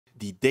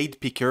the date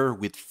picker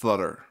with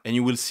Flutter. And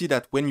you will see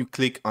that when you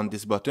click on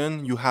this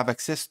button, you have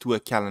access to a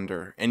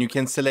calendar and you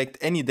can select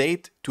any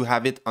date to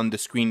have it on the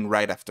screen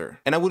right after.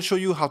 And I will show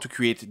you how to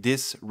create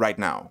this right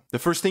now. The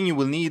first thing you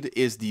will need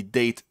is the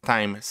date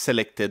time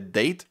selected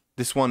date.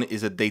 This one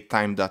is a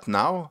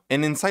datetime.now,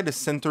 and inside the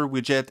center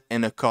widget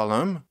and a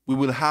column, we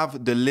will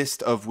have the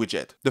list of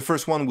widgets. The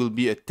first one will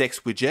be a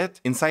text widget.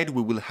 Inside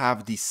we will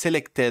have the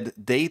selected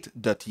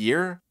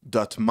date.year,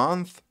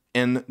 .month,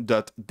 and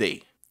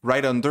 .day.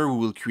 Right under we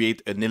will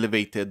create an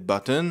elevated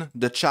button.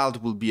 The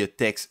child will be a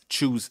text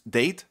choose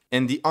date,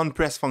 and the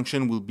onPress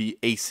function will be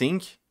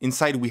async.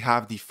 Inside we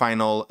have the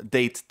final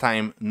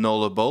datetime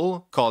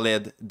nullable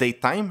called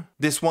datetime.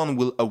 This one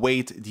will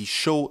await the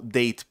show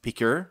date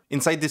picker.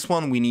 Inside this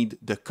one we need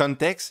the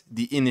context,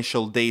 the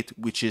initial date,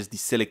 which is the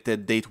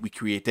selected date we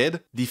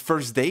created. The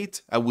first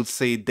date, I will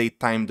say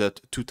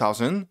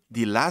datetime.2000.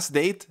 The last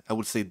date, I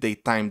will say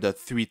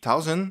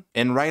datetime.3000.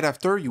 And right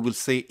after you will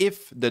say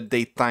if the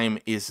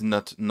datetime is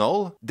not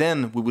null,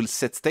 then we will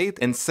set state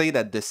and say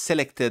that the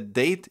selected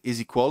date is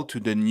equal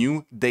to the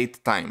new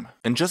date time.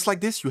 And just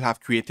like this, you have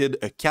created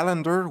a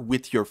calendar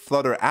with your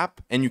Flutter app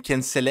and you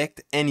can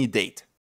select any date.